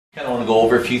I want to go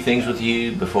over a few things with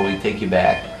you before we take you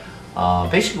back.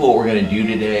 Basically what we're going to do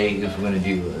today is we're going to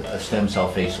do a stem cell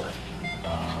facelift.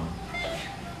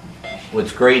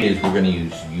 What's great is we're going to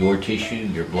use your tissue,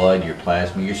 your blood, your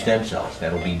plasma, your stem cells.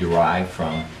 That'll be derived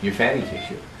from your fatty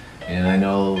tissue. And I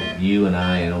know you and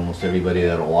I and almost everybody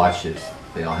that'll watch this,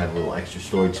 they all have a little extra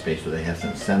storage space where they have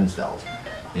some stem cells.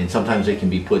 And sometimes they can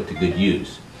be put to good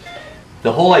use.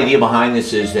 The whole idea behind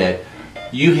this is that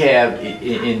you have,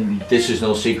 and this is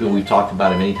no secret, we've talked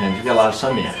about it many times, you've got a lot of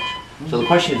sun damage. So the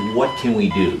question is, what can we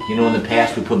do? You know, in the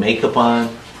past we put makeup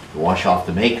on, wash off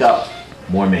the makeup,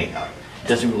 more makeup. It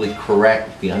doesn't really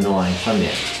correct the underlying sun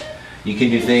damage. You can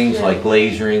do things like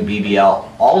lasering, BBL,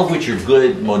 all of which are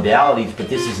good modalities, but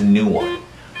this is a new one.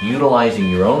 Utilizing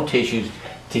your own tissues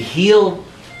to heal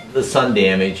the sun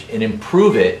damage and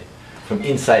improve it from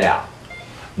inside out.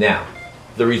 Now,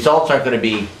 the results aren't going to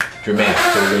be dramatic,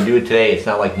 so we're going to do it today. It's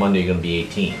not like Monday you're going to be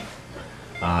 18.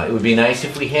 It would be nice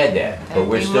if we had that, but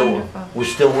we're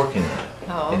still working on it,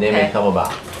 and they may come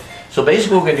about. So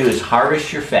basically what we're going to do is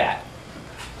harvest your fat,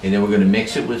 and then we're going to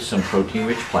mix it with some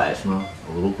protein-rich plasma,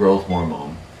 a little growth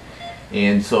hormone.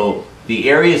 And so the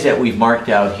areas that we've marked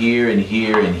out here and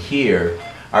here and here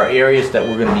are areas that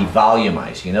we're going to be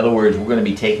volumizing. In other words, we're going to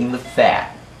be taking the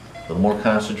fat, a little more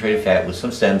concentrated fat with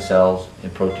some stem cells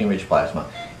and protein-rich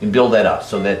plasma, and build that up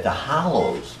so that the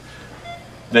hollows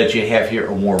that you have here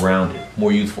are more rounded,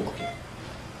 more youthful looking.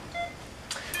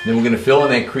 Then we're going to fill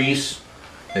in that crease,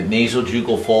 that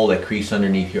nasojugal fold, that crease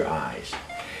underneath your eyes.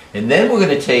 And then we're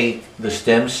going to take the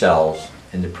stem cells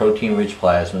and the protein-rich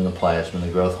plasma and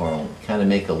the growth hormone, kind of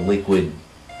make a liquid,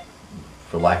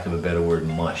 for lack of a better word,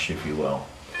 mush, if you will.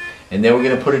 And then we're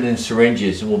going to put it in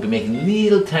syringes, and we'll be making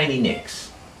little tiny nicks.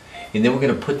 And then we're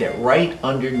going to put that right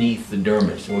underneath the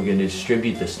dermis, and we're going to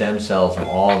distribute the stem cells and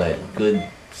all that good,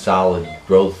 solid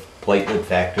growth, platelet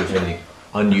factors, everything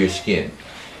under your skin.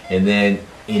 And then,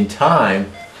 in time,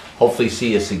 hopefully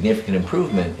see a significant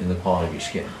improvement in the quality of your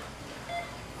skin.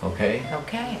 Okay?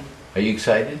 Okay. Are you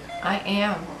excited? I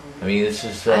am. I mean, this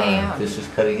is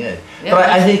cutting edge. Yeah, but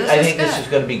I think this is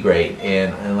going to be great.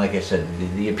 And like I said,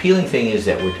 the appealing thing is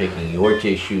that we're taking your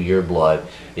tissue, your blood.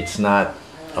 It's not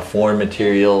a foreign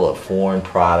material, a foreign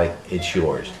product. It's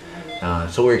yours.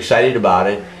 So we're excited about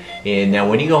it. And now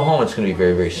when you go home, it's going to be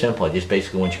very, very simple. I just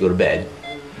basically want you to go to bed,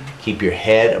 keep your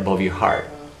head above your heart,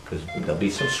 because there'll be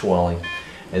some swelling.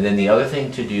 And then the other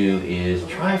thing to do is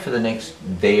try for the next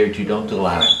day or two, don't do a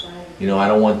lot of, you know, I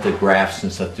don't want the grafts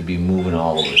and stuff to be moving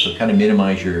all over. So kind of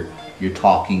minimize your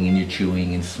talking and your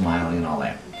chewing and smiling and all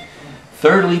that.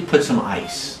 Thirdly, put some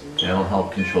ice. That'll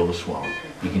help control the swelling.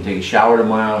 You can take a shower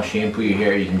tomorrow, shampoo your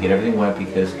hair, you can get everything wet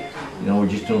because, you know, we're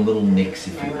just doing little nicks,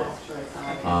 if you will.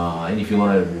 And if you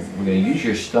want to, we're going to use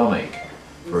your stomach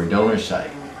for a donor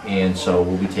site. And so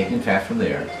we'll be taking fat from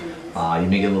there. You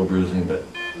may get a little bruising, but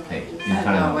hey, in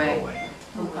time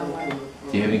it'll go away.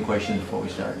 Do you have any questions before we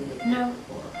start? No.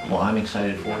 Well, I'm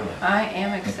excited for you. I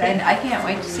am excited. Okay. I can't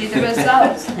wait to see the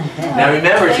results. Now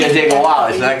remember, it's going to take a while.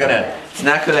 It's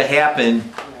not going to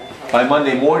happen by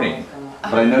Monday morning.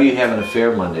 But I know you have an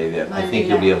affair Monday that I think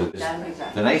you'll be able to.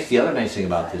 The other nice thing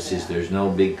about this is there's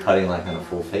no big cutting like on a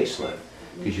full facelift,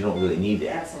 because you don't really need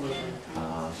that.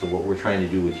 So what we're trying to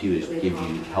do with you is give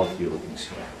you healthier looking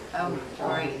skin. Oh,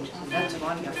 great. That's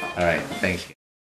wonderful. All right, thanks.